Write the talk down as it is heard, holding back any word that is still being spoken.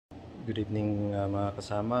Good evening mga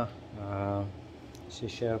kasama.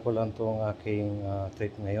 Si-share ko lang tong aking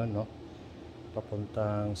trip ngayon, no?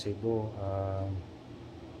 Papuntang Cebu.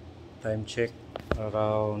 Time check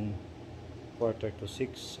around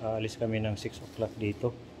 5:45. Alis kami ng 6 o'clock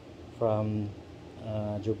dito from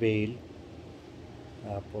Jubail.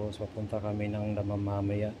 Tapos papunta kami ng Dammam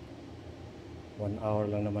mamaya. 1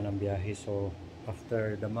 hour lang naman ang biyahe. So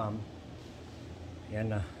after Dammam,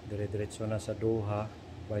 yan na, dire-diretso na sa Doha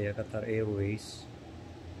via Qatar Airways.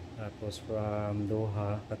 Tapos from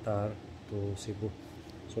Doha, Qatar to Cebu.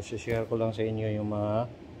 So share ko lang sa inyo yung mga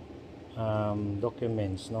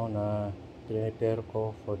documents, no, na prepare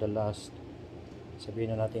ko for the last,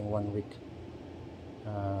 sabihin na natin 1 week.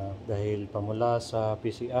 Dahil pamula sa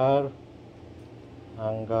PCR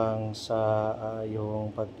hanggang sa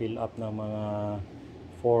yung pag-fill up ng mga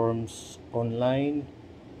forms online.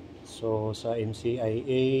 So sa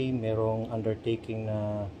MCIA merong undertaking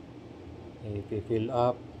na i-fill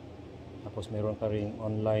up, tapos meron ka ring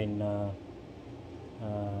online na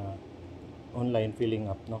online filling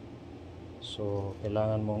up, no? So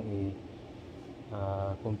kailangan mong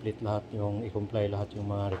i-complete lahat, i-comply lahat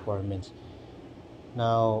yung mga requirements.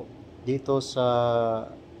 Now dito sa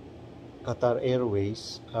Qatar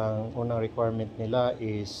Airways, ang unang requirement nila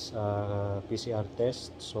is PCR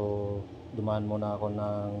test. So dumaan muna ako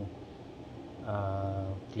ng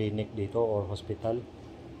clinic dito or hospital.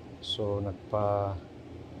 So nagpa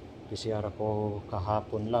PCR ako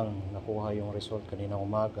kahapon lang, nakuha yung result kanina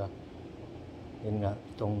umaga. Yun nga,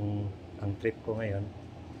 ang trip ko ngayon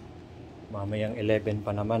mamayang 11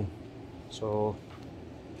 pa naman. So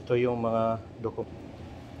ito yung mga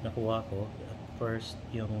nakuha ko. At first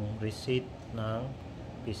yung receipt ng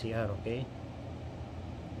PCR, okay?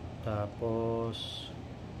 Tapos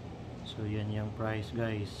so yan yung price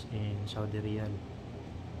guys in Saudi Riyal.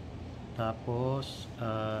 Tapos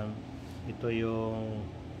ito yung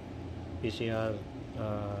PCR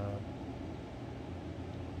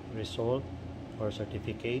result or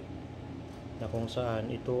certificate, na kung saan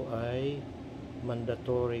ito ay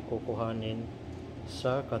mandatory kukuhanin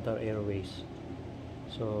sa Qatar Airways.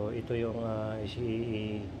 So ito yung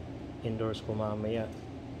i-endorse ko mamaya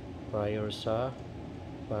prior sa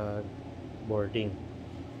pag-boarding.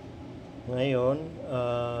 Ngayon,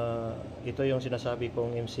 ito yung sinasabi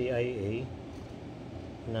kong MCIA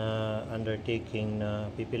na undertaking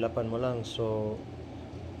na pipilapan mo lang. So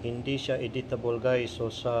hindi siya editable guys.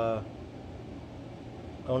 So sa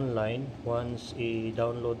online, once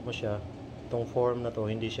i-download mo siya, itong form na to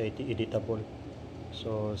hindi siya editable.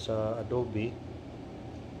 So sa Adobe,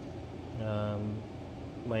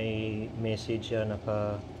 may message siya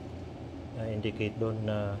naka-indicate doon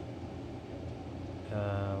na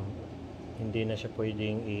hindi na siya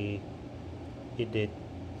pwedeng i-edit,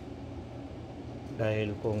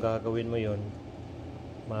 dahil kung gagawin mo yun,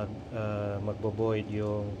 magbo-void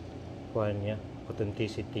yung niya,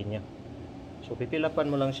 authenticity niya. So pipilapan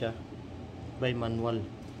mo lang siya by manual.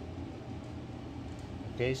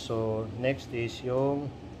 Okay, so next is yung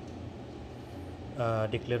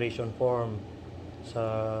declaration form sa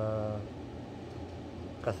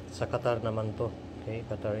Qatar naman to. Okay,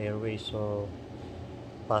 Qatar Airways. So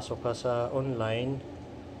pasok ka sa online,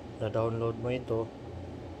 na-download mo ito.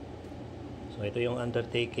 So ito yung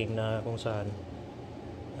undertaking na kung saan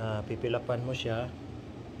pipilapan mo siya,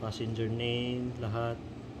 passenger name, lahat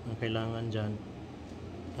ang kailangan dyan.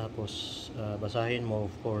 Tapos basahin mo,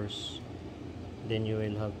 of course. Then you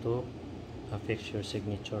will have to affix your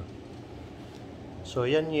signature. So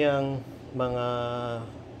yan yung mga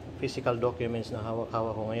physical documents na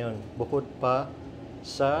hawak-hawak ko ngayon, bukod pa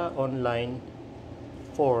sa online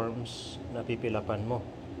forms na pipilapan mo,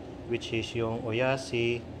 which is yung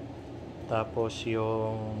OYASI, tapos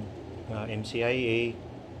yung MCIA,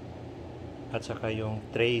 at saka yung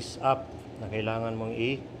Trace app na kailangan mong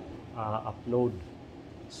i-upload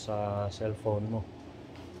sa cellphone mo.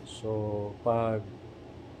 So pag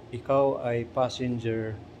ikaw ay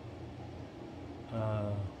passenger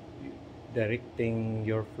directing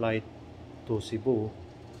your flight to Cebu,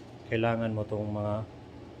 kailangan mo tong mga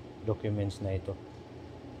documents na ito.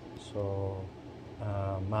 So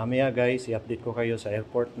mamaya guys, i-update ko kayo sa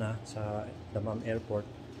airport na, sa Dammam Airport.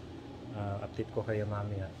 Update ko kayo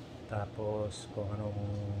mamaya. Tapos kung anong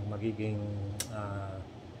magiging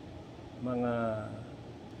mga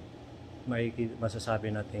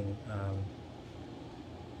masasabi nating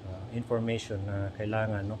information na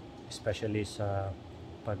kailangan, no? Especially sa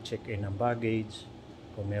pag-check-in ng baggage,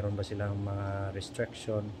 kung meron ba silang mga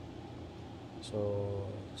restriction. So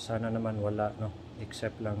sana naman wala, no?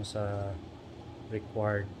 Except lang sa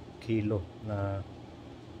required kilo na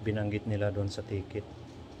binanggit nila doon sa ticket.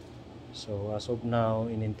 So as of now,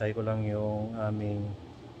 inintay ko lang yung aming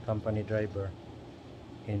company driver.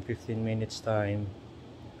 In 15 minutes time,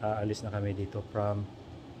 aalis na kami dito from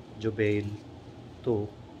Jubail to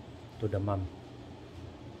Dammam.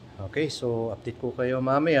 Okay, so update ko kayo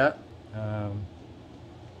mamaya.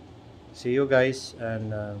 See you guys,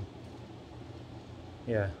 and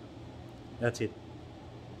yeah, that's it.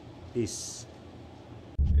 Peace.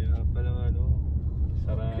 Kaya pala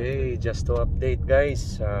sarap. Okay, just to update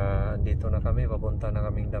guys, andito na kami, papunta na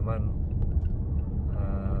kaming Dammam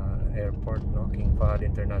Airport, no? King Fahd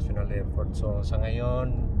International Airport. So sa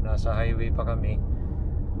ngayon, nasa highway pa kami,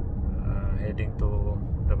 heading to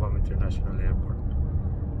Dammam International Airport.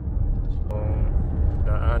 So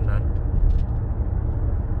daanan,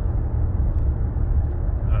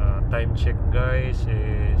 time check guys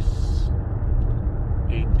is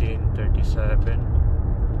 18:37.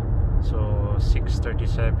 So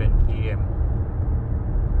 6:37 PM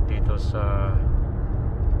dito sa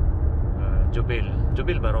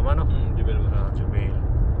Jubail ba Romano? Jubail ba? Jubail.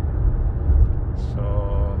 So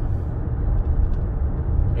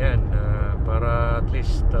yan, para at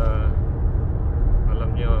least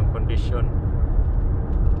alam nyo ang condition.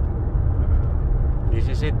 This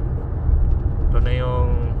is it. Ito na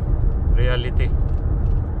yung reality.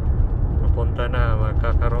 Mapunta na,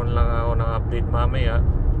 magkakaroon lang ako ng update mamaya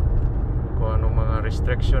kung anong mga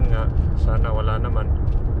restriction nga. Sana wala naman.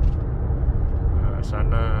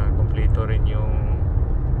 Sana kompleto rin yung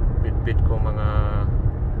bit ko mga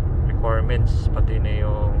requirements, pati na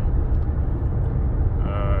yung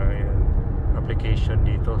application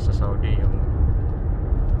dito sa Saudi, yung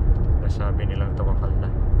nasabi nilang tawakal na.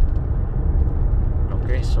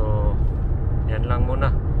 Okay, so yan lang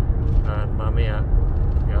muna, at mamaya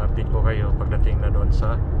i-update ko kayo pagdating na doon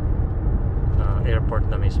sa airport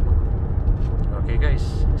na mismo. Okay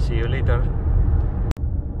guys, see you later.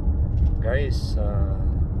 Guys,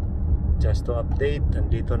 just to update,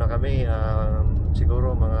 nandito na kami.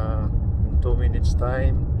 Siguro mga 2 minutes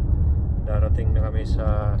time, darating na kami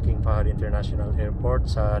sa King Fahd International Airport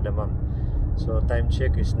sa Dammam. So time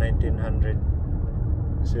check is 19:08,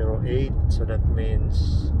 so that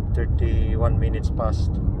means 31 minutes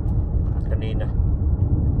past kanina,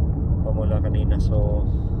 pamula kanina. So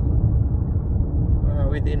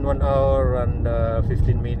within 1 hour and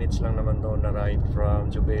 15 minutes lang naman doon na ride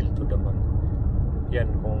from Jubail to Dammam.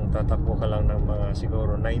 Yan, kung tatakbo ka lang ng mga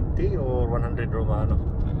siguro 90 or 100 Romano.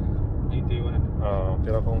 91.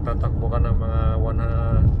 Pero kung tatakbo ka ng mga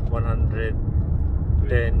 110,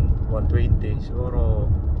 120,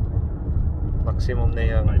 siguro maximum na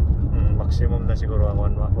yan. Maximum na siguro ang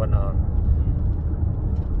 1 hour.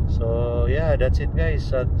 So yeah, that's it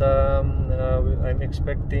guys. At I'm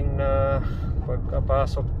expecting na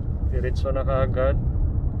pagkapasok diretso na kaagad,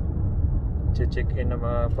 check in na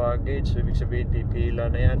mga baggage. So ibig sabihin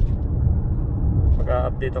pipila na yan.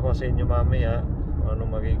 Mag-a-update ako sa inyo mamaya ano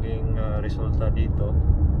magiging resulta dito.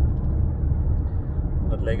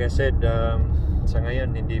 But like I said, sa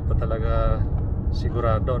ngayon hindi pa talaga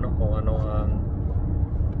sigurado, no, kung ano ang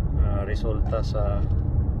resulta sa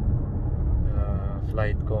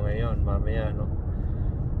flight ko ngayon mamaya, no.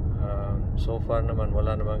 So far naman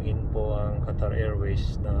wala namang info ang Qatar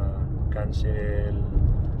Airways na cancel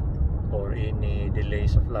or any delay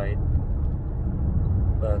sa flight.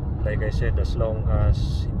 But like I said, as long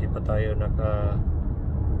as hindi pa tayo naka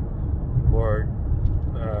board,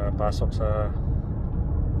 pasok sa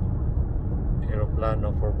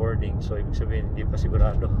aeroplano for boarding, so ibig sabihin hindi pa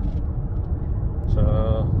sigurado. So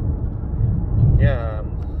yeah,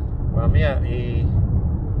 mamaya i-update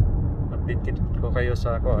ko kayo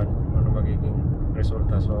sa ano magiging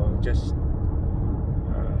resulta. So just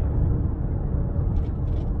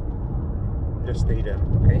stay there,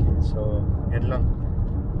 okay? So yan lang.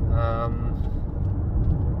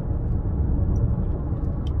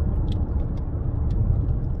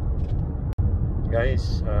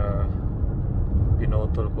 Guys,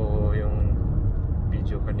 pinutol ko yung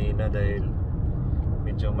video kanina dahil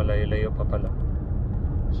medyo malayo-layo pa pala.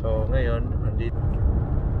 So ngayon andito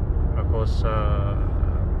ako sa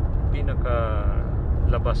pinaka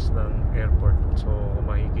labas ng airport. So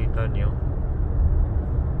makikita nyo,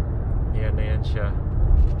 yan na yan siya.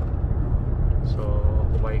 So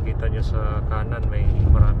kung makikita nyo sa kanan, may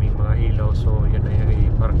maraming mga ilaw. So yan na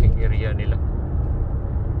yung parking area nila.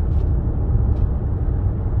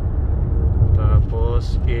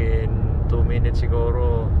 Tapos in 2 minutes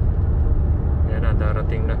siguro yan na,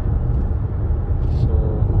 darating na. So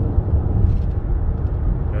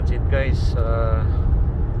that's it guys.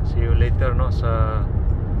 See you later, no, sa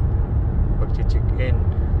pag-check in.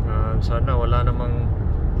 Sana wala namang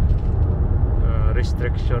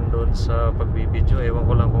restriction doon sa pagbibideo. Ewan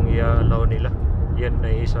ko lang kung i-allow nila. Yan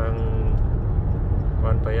ay isang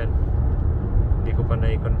kuan pa yan. Hindi ko pa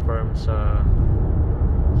na-confirm sa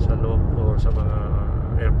loob o sa mga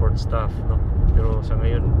airport staff, no? Pero sa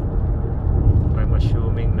ngayon I'm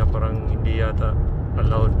assuming na parang hindi yata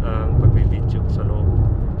allowed ang pagbibideo sa loob.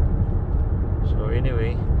 So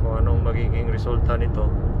anyway, kung anong magiging resulta nito,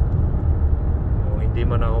 kung hindi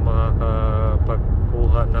man ako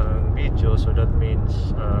makakapagkuha ng video, so that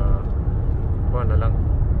means kuha na lang,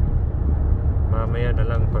 mamaya na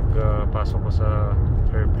lang pag pasok ko sa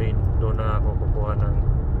airplane, doon na ako kukuha ng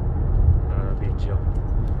video.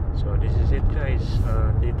 So this is it guys,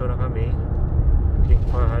 dito na kami, King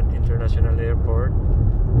Fahd International Airport,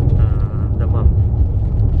 Dammam.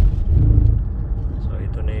 So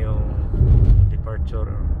ito na yung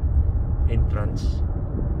departure entrance.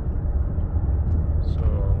 So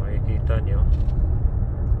makikita nyo,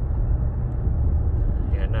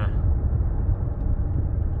 yan na.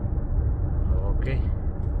 Okay,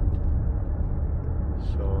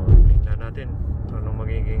 so tingnan natin anong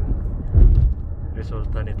magiging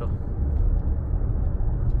resulta nito.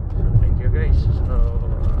 So thank you guys. So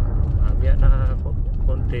amya na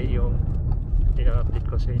konti yung i-update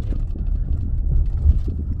ko sa inyo.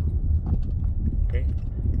 Okay,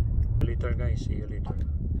 later guys, see you later.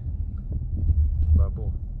 Babu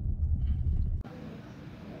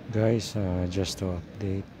guys, just to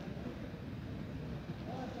update,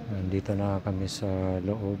 nandito na kami sa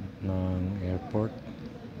loob ng airport,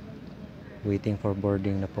 waiting for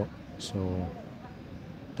boarding na po. So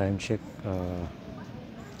time check,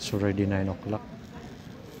 it's already 9 o'clock.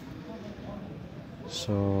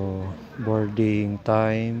 So boarding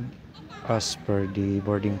time as per the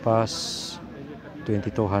boarding pass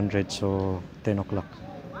 2200, so 10 o'clock.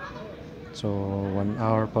 So 1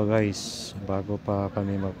 hour pa guys bago pa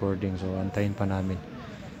kami mag-boarding, so antayin pa namin.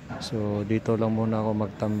 So dito lang muna ako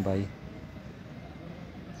magtambay.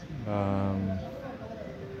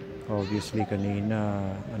 Obviously kanina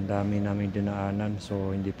ang dami namin dinaanan,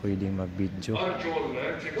 so hindi pwedeng mag-video.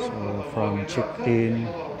 So from check-in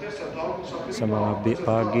sa mga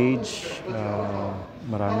baggage,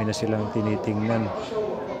 marami na silang tinitingnan.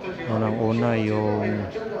 Unang-una yung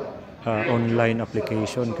online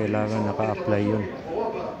application, kailangan naka-apply yun.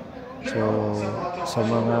 So sa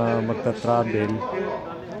mga magta-travel,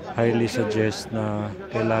 highly suggest na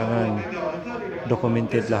kailangan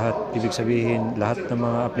documented lahat. Ibig sabihin, lahat ng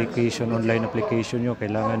mga application, online application nyo,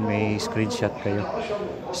 kailangan may screenshot kayo.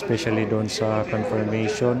 Especially doon sa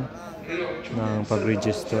confirmation ng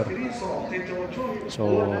pag-register.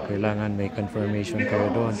 So, kailangan may confirmation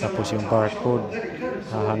kayo doon. Tapos yung barcode,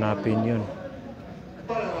 hahanapin yun.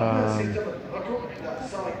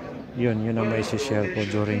 Yun ang may share ko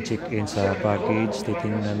during check-in sa baggage.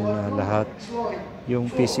 Titingnan lahat. Yung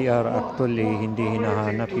PCR actually hindi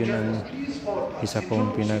hinahanap, yun ang isa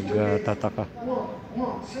kong pinagtataka.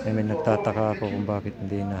 Nagtataka ako kung bakit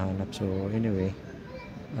hindi hinahanap. So anyway,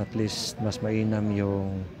 at least mas mainam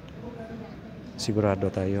yung sigurado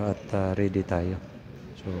tayo at ready tayo.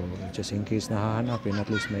 So just in case nahahanapin, at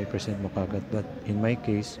least may present mo kagad. But in my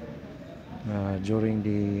case, during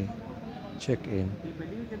the check-in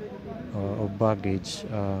of baggage,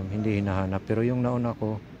 hindi hinahanap. Pero yung nauna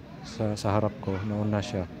ko sa harap ko, nauna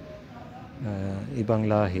siya, ibang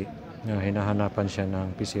lahi, hinahanapan siya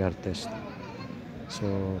ng PCR test. So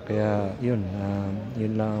kaya yun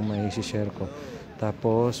lang ang may share ko.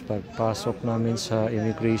 Tapos pagpasok namin sa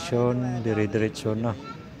immigration, dire-diretso na,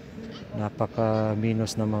 napaka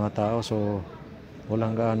minus ng mga tao, so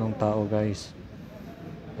walang gaanong tao guys.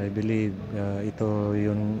 I believe ito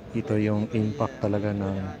yung impact talaga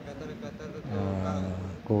ng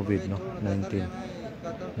COVID, no, 19,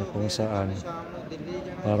 na kung saan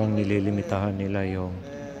parang nililimitahan nila yung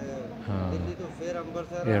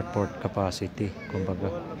airport capacity, kumbaga.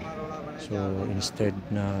 So instead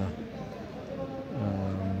na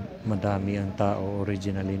madami ang tao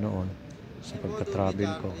originally noon sa pagka-travel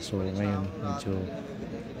ko, so ngayon medyo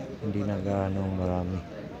hindi na gaanong marami.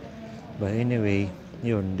 But anyway,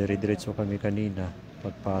 yun, dire-diretso kami kanina.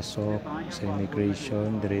 Pagpasok sa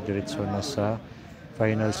immigration, dire-diretso na sa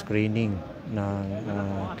final screening ng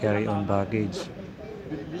carry-on baggage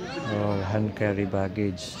or hand carry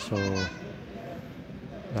baggage. So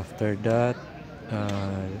after that,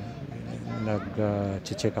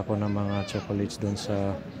 nag-check ako ng mga chocolates doon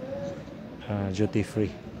sa duty free.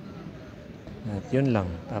 At yun lang.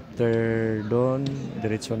 After doon,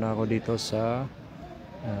 diretso na ako dito sa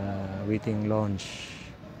waiting lounge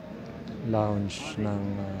ng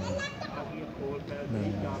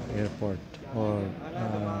airport, or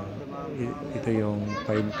ito yung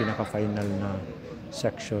pinaka-final na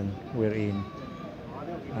section wherein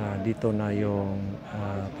dito na yung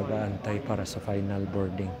pag-aantay para sa final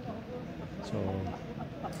boarding. So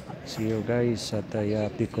see you guys at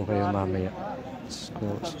i-update ko kayo mamaya.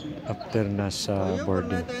 So after na sa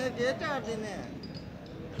boarding.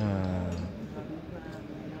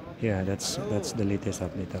 Yeah, that's the latest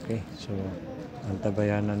update. Okay, so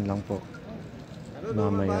antabayanan lang po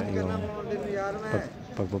mamaya yung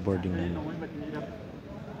pagbo-boarding namin.